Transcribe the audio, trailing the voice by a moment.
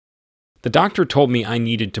The doctor told me I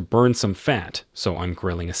needed to burn some fat, so I'm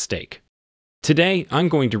grilling a steak. Today, I'm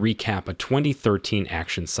going to recap a 2013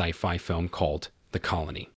 action sci-fi film called The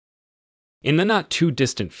Colony. In the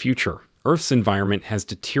not-too-distant future, Earth's environment has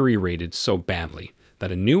deteriorated so badly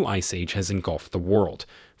that a new ice age has engulfed the world,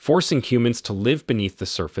 forcing humans to live beneath the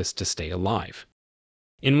surface to stay alive.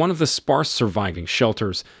 In one of the sparse surviving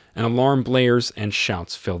shelters, an alarm blares and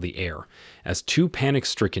shouts fill the air as two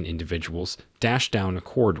panic-stricken individuals dash down a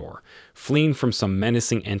corridor, fleeing from some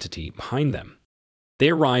menacing entity behind them. They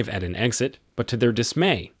arrive at an exit, but to their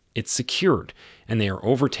dismay, it's secured, and they are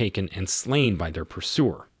overtaken and slain by their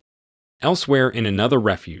pursuer. Elsewhere in another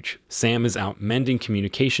refuge, Sam is out mending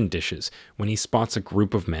communication dishes when he spots a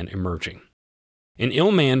group of men emerging. An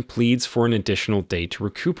ill man pleads for an additional day to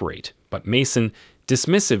recuperate, but Mason,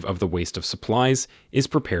 dismissive of the waste of supplies, is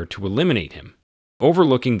prepared to eliminate him,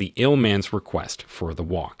 overlooking the ill man's request for the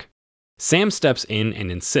walk. Sam steps in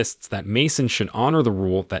and insists that Mason should honor the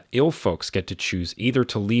rule that ill folks get to choose either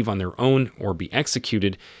to leave on their own or be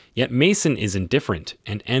executed, yet Mason is indifferent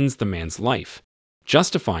and ends the man's life,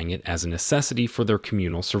 justifying it as a necessity for their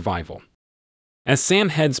communal survival. As Sam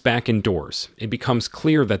heads back indoors, it becomes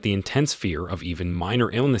clear that the intense fear of even minor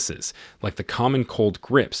illnesses, like the common cold,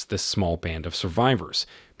 grips this small band of survivors,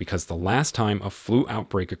 because the last time a flu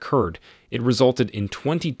outbreak occurred, it resulted in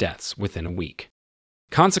 20 deaths within a week.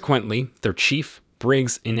 Consequently, their chief,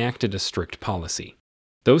 Briggs, enacted a strict policy.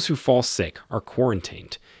 Those who fall sick are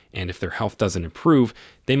quarantined, and if their health doesn't improve,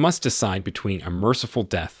 they must decide between a merciful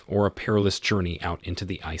death or a perilous journey out into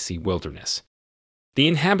the icy wilderness. The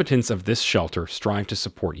inhabitants of this shelter strive to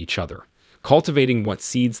support each other, cultivating what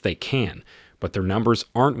seeds they can, but their numbers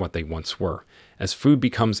aren't what they once were, as food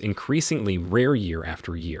becomes increasingly rare year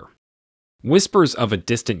after year. Whispers of a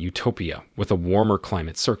distant utopia with a warmer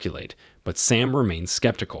climate circulate, but Sam remains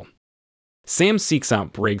skeptical. Sam seeks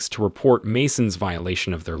out Briggs to report Mason's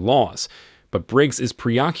violation of their laws, but Briggs is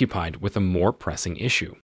preoccupied with a more pressing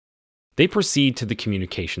issue. They proceed to the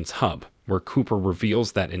communications hub, where Cooper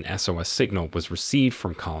reveals that an SOS signal was received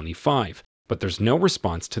from Colony 5, but there's no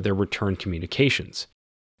response to their return communications.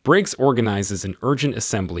 Briggs organizes an urgent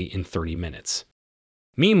assembly in 30 minutes.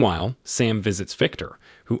 Meanwhile, Sam visits Viktor,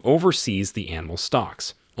 who oversees the animal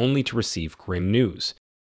stocks, only to receive grim news.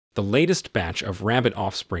 The latest batch of rabbit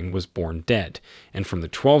offspring was born dead, and from the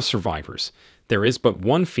 12 survivors, there is but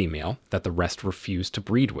one female that the rest refuse to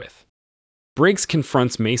breed with. Briggs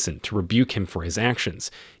confronts Mason to rebuke him for his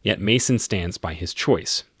actions, yet Mason stands by his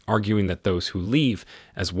choice, arguing that those who leave,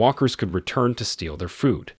 as walkers, could return to steal their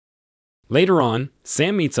food. Later on,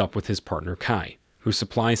 Sam meets up with his partner Kai, who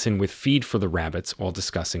supplies him with feed for the rabbits while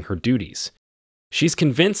discussing her duties. She's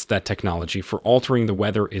convinced that technology for altering the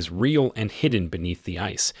weather is real and hidden beneath the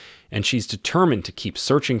ice, and she's determined to keep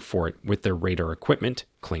searching for it with their radar equipment,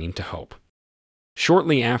 clinging to hope.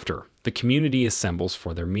 Shortly after, the community assembles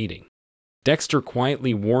for their meeting. Dexter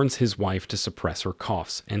quietly warns his wife to suppress her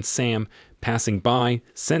coughs, and Sam, passing by,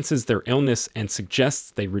 senses their illness and suggests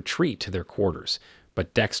they retreat to their quarters,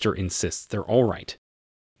 but Dexter insists they're all right.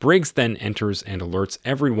 Briggs then enters and alerts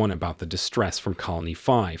everyone about the distress from Colony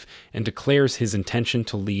 5 and declares his intention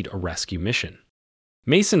to lead a rescue mission.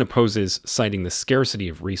 Mason opposes, citing the scarcity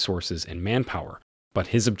of resources and manpower, but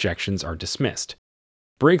his objections are dismissed.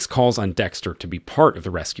 Briggs calls on Dexter to be part of the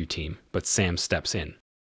rescue team, but Sam steps in,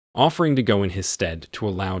 offering to go in his stead to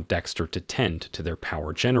allow Dexter to tend to their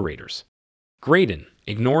power generators. Graydon,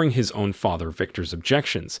 ignoring his own father Viktor's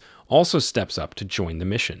objections, also steps up to join the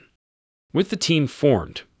mission. With the team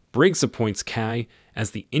formed, Briggs appoints Kai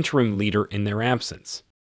as the interim leader in their absence.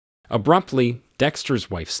 Abruptly,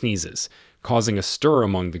 Dexter's wife sneezes, causing a stir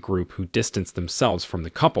among the group who distance themselves from the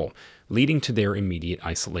couple, leading to their immediate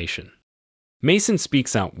isolation. Mason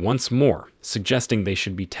speaks out once more, suggesting they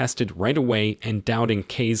should be tested right away and doubting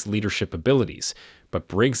Kay's leadership abilities, but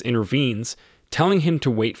Briggs intervenes, telling him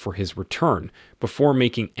to wait for his return before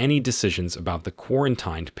making any decisions about the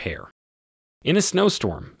quarantined pair. In a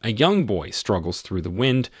snowstorm, a young boy struggles through the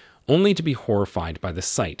wind, only to be horrified by the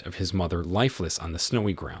sight of his mother lifeless on the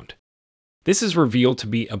snowy ground. This is revealed to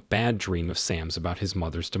be a bad dream of Sam's about his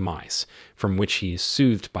mother's demise, from which he is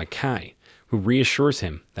soothed by Kai, who reassures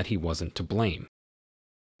him that he wasn't to blame.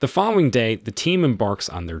 The following day, the team embarks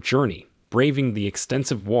on their journey, braving the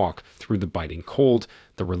extensive walk through the biting cold,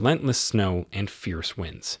 the relentless snow, and fierce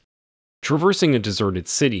winds. Traversing a deserted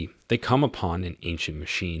city, they come upon an ancient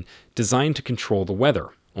machine designed to control the weather,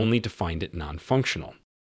 only to find it non-functional.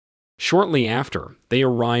 Shortly after, they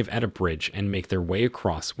arrive at a bridge and make their way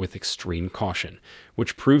across with extreme caution,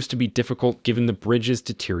 which proves to be difficult given the bridge's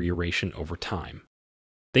deterioration over time.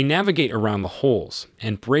 They navigate around the holes,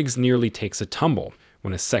 and Briggs nearly takes a tumble,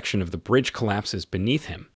 when a section of the bridge collapses beneath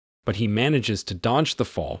him, but he manages to dodge the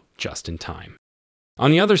fall just in time.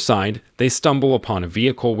 On the other side, they stumble upon a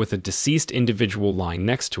vehicle with a deceased individual lying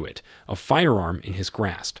next to it, a firearm in his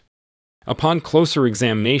grasp. Upon closer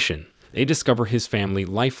examination, they discover his family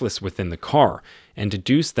lifeless within the car and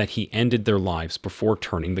deduce that he ended their lives before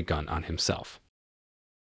turning the gun on himself.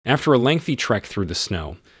 After a lengthy trek through the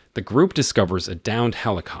snow, the group discovers a downed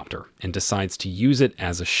helicopter and decides to use it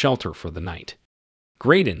as a shelter for the night.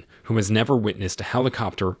 Graydon, who has never witnessed a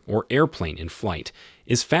helicopter or airplane in flight,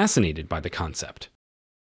 is fascinated by the concept.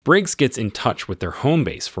 Briggs gets in touch with their home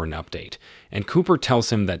base for an update, and Cooper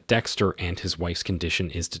tells him that Dexter and his wife's condition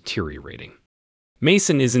is deteriorating.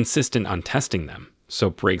 Mason is insistent on testing them, so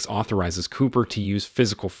Briggs authorizes Cooper to use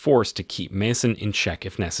physical force to keep Mason in check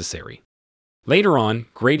if necessary. Later on,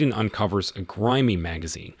 Graydon uncovers a grimy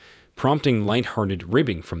magazine, prompting light-hearted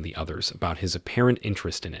ribbing from the others about his apparent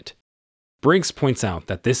interest in it. Briggs points out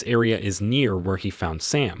that this area is near where he found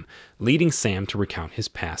Sam, leading Sam to recount his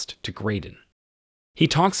past to Graydon. He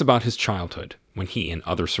talks about his childhood, when he and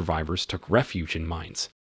other survivors took refuge in mines.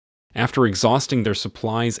 After exhausting their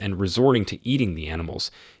supplies and resorting to eating the animals,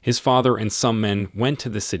 his father and some men went to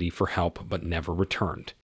the city for help but never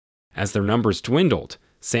returned. As their numbers dwindled,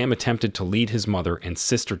 Sam attempted to lead his mother and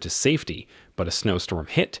sister to safety, but a snowstorm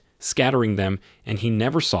hit, scattering them, and he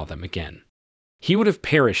never saw them again. He would have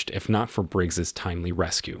perished if not for Briggs's timely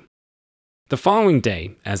rescue. The following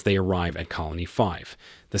day, as they arrive at Colony 5,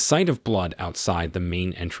 the sight of blood outside the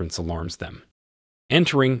main entrance alarms them.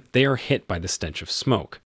 Entering, they are hit by the stench of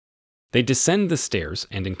smoke. They descend the stairs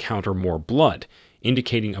and encounter more blood,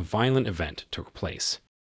 indicating a violent event took place.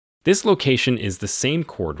 This location is the same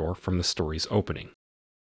corridor from the story's opening.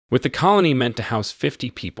 With the colony meant to house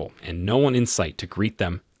 50 people and no one in sight to greet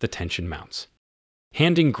them, the tension mounts.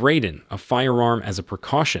 Handing Graydon a firearm as a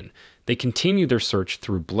precaution, they continue their search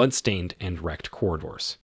through blood-stained and wrecked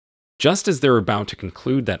corridors. Just as they're about to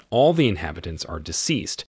conclude that all the inhabitants are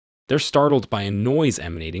deceased, they're startled by a noise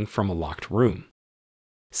emanating from a locked room.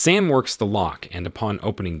 Sam works the lock, and upon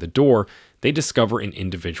opening the door, they discover an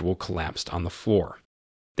individual collapsed on the floor.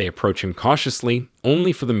 They approach him cautiously,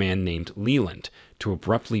 only for the man named Leland to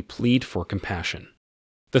abruptly plead for compassion.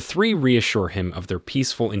 The three reassure him of their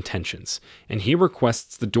peaceful intentions, and he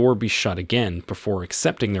requests the door be shut again before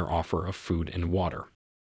accepting their offer of food and water.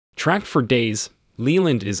 Tracked for days,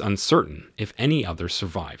 Leland is uncertain if any others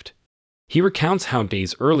survived. He recounts how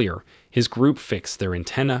days earlier, his group fixed their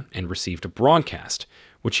antenna and received a broadcast,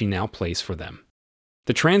 which he now plays for them.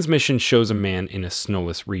 The transmission shows a man in a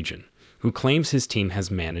snowless region, who claims his team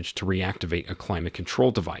has managed to reactivate a climate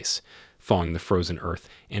control device, thawing the frozen earth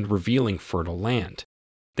and revealing fertile land.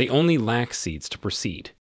 They only lack seeds to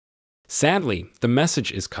proceed. Sadly, the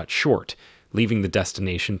message is cut short, leaving the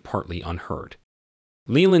destination partly unheard.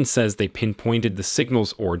 Leland says they pinpointed the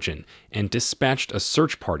signal's origin and dispatched a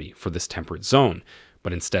search party for this temperate zone,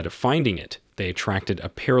 but instead of finding it, they attracted a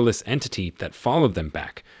perilous entity that followed them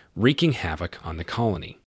back, wreaking havoc on the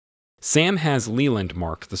colony. Sam has Leland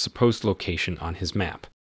mark the supposed location on his map.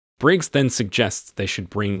 Briggs then suggests they should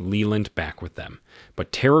bring Leland back with them,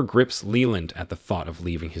 but terror grips Leland at the thought of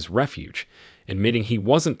leaving his refuge, admitting he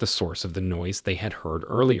wasn't the source of the noise they had heard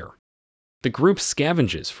earlier. The group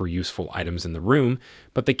scavenges for useful items in the room,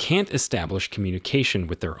 but they can't establish communication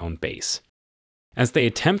with their own base. As they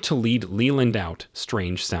attempt to lead Leland out,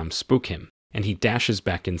 strange sounds spook him, and he dashes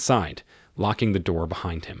back inside, locking the door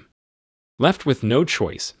behind him. Left with no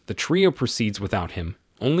choice, the trio proceeds without him,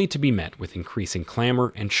 only to be met with increasing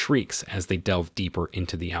clamor and shrieks as they delve deeper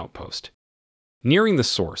into the outpost. Nearing the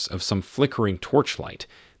source of some flickering torchlight,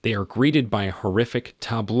 they are greeted by a horrific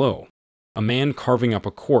tableau, a man carving up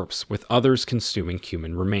a corpse with others consuming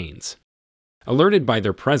human remains. Alerted by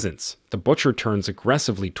their presence, the butcher turns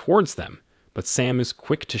aggressively towards them, but Sam is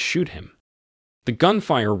quick to shoot him. The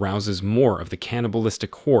gunfire rouses more of the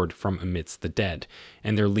cannibalistic horde from amidst the dead,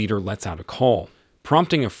 and their leader lets out a call,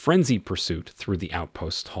 prompting a frenzied pursuit through the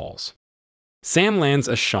outpost halls. Sam lands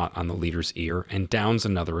a shot on the leader's ear and downs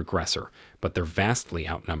another aggressor, but they're vastly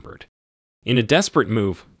outnumbered. In a desperate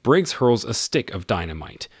move, Briggs hurls a stick of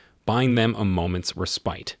dynamite, buying them a moment's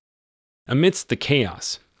respite. Amidst the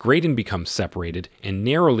chaos, Graydon becomes separated and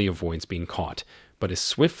narrowly avoids being caught, but is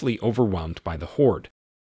swiftly overwhelmed by the horde.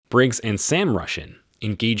 Briggs and Sam rush in,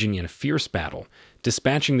 engaging in a fierce battle,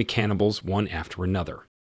 dispatching the cannibals one after another.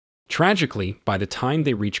 Tragically, by the time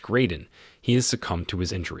they reach Graydon, he has succumbed to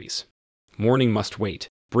his injuries. Morning must wait.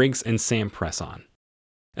 Briggs and Sam press on.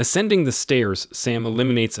 Ascending the stairs, Sam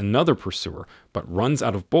eliminates another pursuer, but runs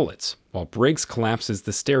out of bullets, while Briggs collapses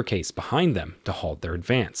the staircase behind them to halt their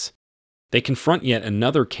advance. They confront yet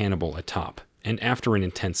another cannibal atop, and after an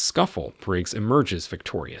intense scuffle, Briggs emerges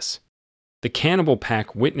victorious. The cannibal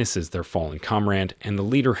pack witnesses their fallen comrade, and the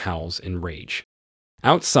leader howls in rage.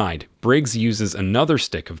 Outside, Briggs uses another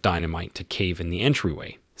stick of dynamite to cave in the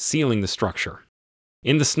entryway, sealing the structure.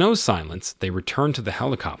 In the snow silence, they return to the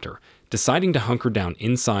helicopter, deciding to hunker down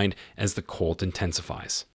inside as the cold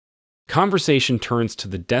intensifies. Conversation turns to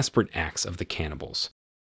the desperate acts of the cannibals.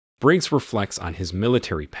 Briggs reflects on his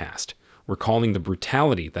military past, recalling the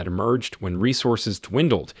brutality that emerged when resources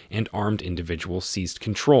dwindled and armed individuals seized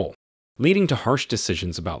control, leading to harsh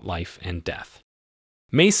decisions about life and death.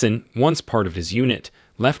 Mason, once part of his unit,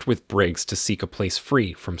 left with Briggs to seek a place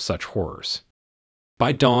free from such horrors.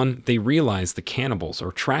 By dawn, they realize the cannibals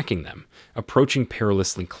are tracking them, approaching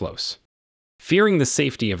perilously close. Fearing the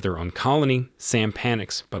safety of their own colony, Sam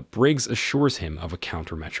panics, but Briggs assures him of a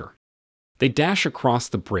countermeasure. They dash across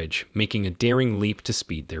the bridge, making a daring leap to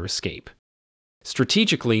speed their escape.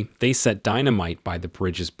 Strategically, they set dynamite by the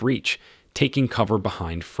bridge's breach, taking cover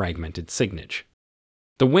behind fragmented signage.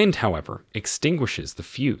 The wind, however, extinguishes the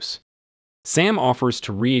fuse. Sam offers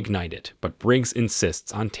to reignite it, but Briggs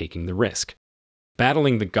insists on taking the risk.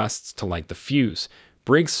 Battling the gusts to light the fuse,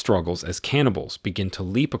 Briggs struggles as cannibals begin to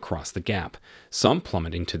leap across the gap, some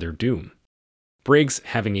plummeting to their doom. Briggs,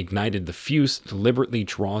 having ignited the fuse, deliberately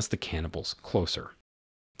draws the cannibals closer.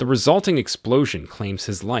 The resulting explosion claims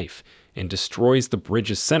his life and destroys the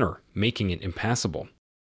bridge's center, making it impassable.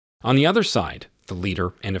 On the other side, the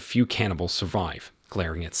leader and a few cannibals survive,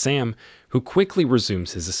 glaring at Sam, who quickly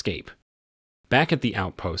resumes his escape. Back at the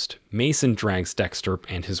outpost, Mason drags Dexter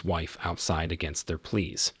and his wife outside against their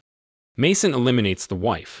pleas. Mason eliminates the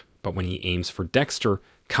wife, but when he aims for Dexter,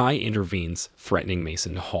 Kai intervenes, threatening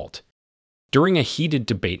Mason to halt. During a heated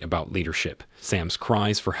debate about leadership, Sam's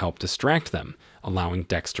cries for help distract them, allowing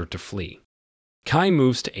Dexter to flee. Kai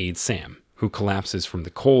moves to aid Sam, who collapses from the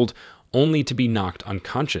cold, only to be knocked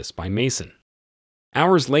unconscious by Mason.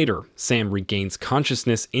 Hours later, Sam regains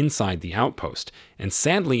consciousness inside the outpost and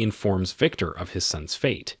sadly informs Viktor of his son's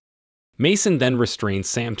fate. Mason then restrains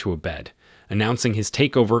Sam to a bed, announcing his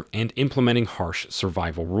takeover and implementing harsh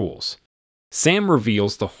survival rules. Sam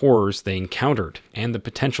reveals the horrors they encountered and the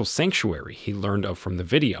potential sanctuary he learned of from the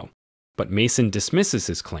video, but Mason dismisses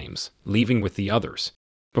his claims, leaving with the others.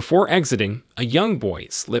 Before exiting, a young boy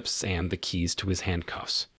slips Sam the keys to his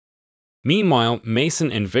handcuffs. Meanwhile,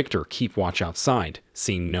 Mason and Viktor keep watch outside,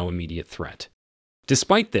 seeing no immediate threat.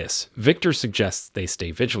 Despite this, Viktor suggests they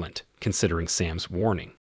stay vigilant, considering Sam's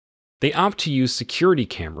warning. They opt to use security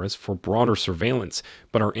cameras for broader surveillance,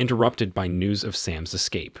 but are interrupted by news of Sam's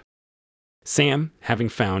escape. Sam, having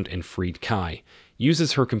found and freed Kai,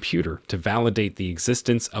 uses her computer to validate the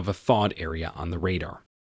existence of a thawed area on the radar.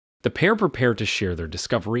 The pair prepare to share their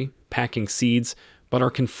discovery, packing seeds, but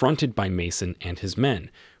are confronted by Mason and his men,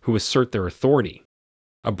 who assert their authority.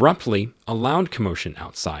 Abruptly, a loud commotion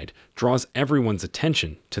outside draws everyone's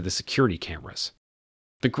attention to the security cameras.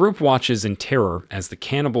 The group watches in terror as the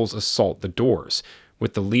cannibals assault the doors,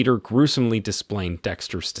 with the leader gruesomely displaying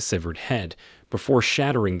Dexter's severed head before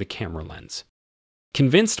shattering the camera lens.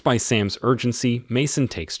 Convinced by Sam's urgency, Mason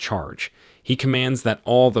takes charge. He commands that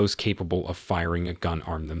all those capable of firing a gun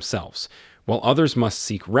arm themselves, while others must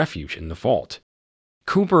seek refuge in the vault.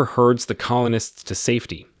 Cooper herds the colonists to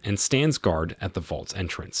safety and stands guard at the vault's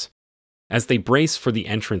entrance. As they brace for the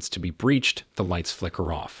entrance to be breached, the lights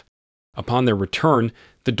flicker off. Upon their return,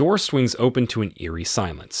 the door swings open to an eerie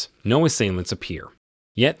silence. No assailants appear.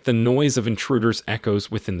 Yet the noise of intruders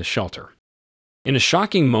echoes within the shelter. In a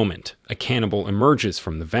shocking moment, a cannibal emerges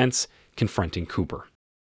from the vents, confronting Cooper.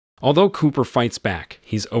 Although Cooper fights back,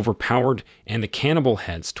 he's overpowered, and the cannibal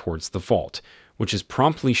heads towards the vault, which is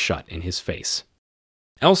promptly shut in his face.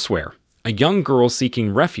 Elsewhere, a young girl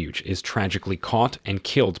seeking refuge is tragically caught and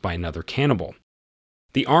killed by another cannibal.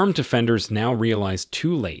 The armed defenders now realize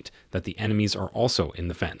too late that the enemies are also in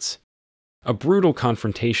the vents. A brutal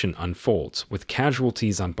confrontation unfolds, with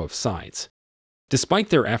casualties on both sides. Despite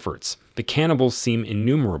their efforts, the cannibals seem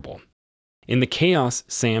innumerable. In the chaos,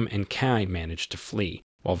 Sam and Kai manage to flee,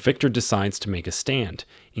 while Viktor decides to make a stand,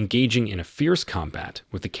 engaging in a fierce combat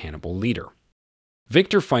with the cannibal leader.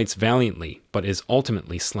 Viktor fights valiantly, but is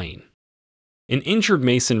ultimately slain. An injured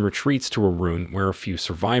Mason retreats to a ruin where a few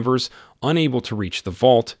survivors, unable to reach the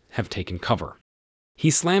vault, have taken cover. He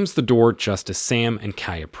slams the door just as Sam and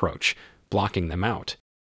Kai approach, blocking them out.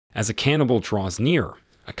 As a cannibal draws near,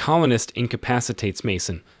 a colonist incapacitates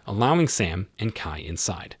Mason, allowing Sam and Kai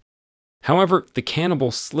inside. However, the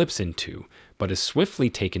cannibal slips in two, but is swiftly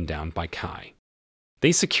taken down by Kai.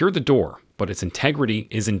 They secure the door, but its integrity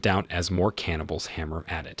is in doubt as more cannibals hammer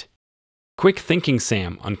at it. Quick-thinking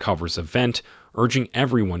Sam uncovers a vent, urging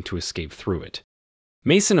everyone to escape through it.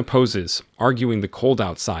 Mason opposes, arguing the cold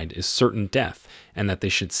outside is certain death and that they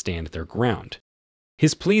should stand their ground.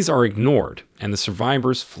 His pleas are ignored, and the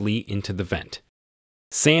survivors flee into the vent.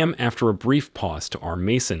 Sam, after a brief pause to arm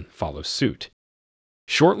Mason, follows suit.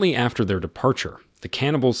 Shortly after their departure, the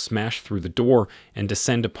cannibals smash through the door and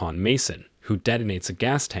descend upon Mason, who detonates a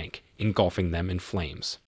gas tank, engulfing them in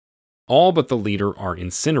flames. All but the leader are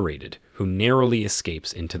incinerated, who narrowly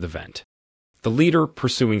escapes into the vent. The leader,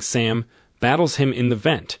 pursuing Sam, battles him in the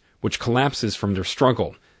vent, which collapses from their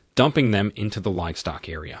struggle, dumping them into the livestock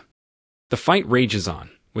area. The fight rages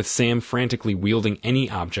on, with Sam frantically wielding any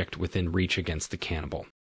object within reach against the cannibal.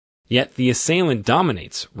 Yet the assailant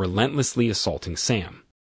dominates, relentlessly assaulting Sam.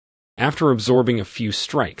 After absorbing a few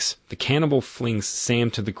strikes, the cannibal flings Sam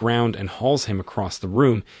to the ground and hauls him across the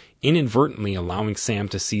room, inadvertently allowing Sam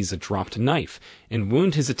to seize a dropped knife and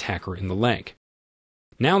wound his attacker in the leg.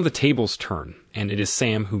 Now the tables turn, and it is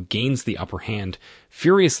Sam who gains the upper hand,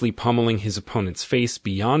 furiously pummeling his opponent's face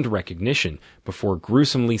beyond recognition before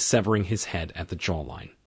gruesomely severing his head at the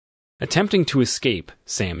jawline. Attempting to escape,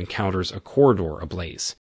 Sam encounters a corridor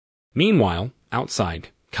ablaze. Meanwhile, outside,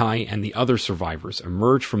 Kai and the other survivors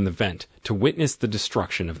emerge from the vent to witness the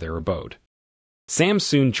destruction of their abode. Sam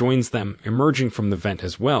soon joins them, emerging from the vent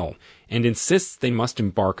as well, and insists they must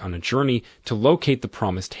embark on a journey to locate the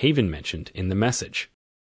promised haven mentioned in the message.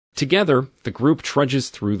 Together, the group trudges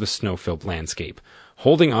through the snow-filled landscape,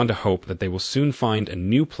 holding on to hope that they will soon find a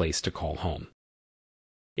new place to call home.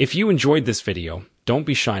 If you enjoyed this video, don't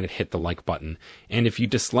be shy to hit the like button, and if you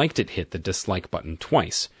disliked it, hit the dislike button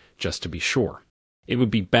twice, just to be sure. It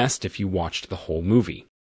would be best if you watched the whole movie.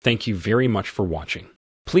 Thank you very much for watching.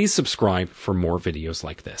 Please subscribe for more videos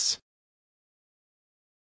like this.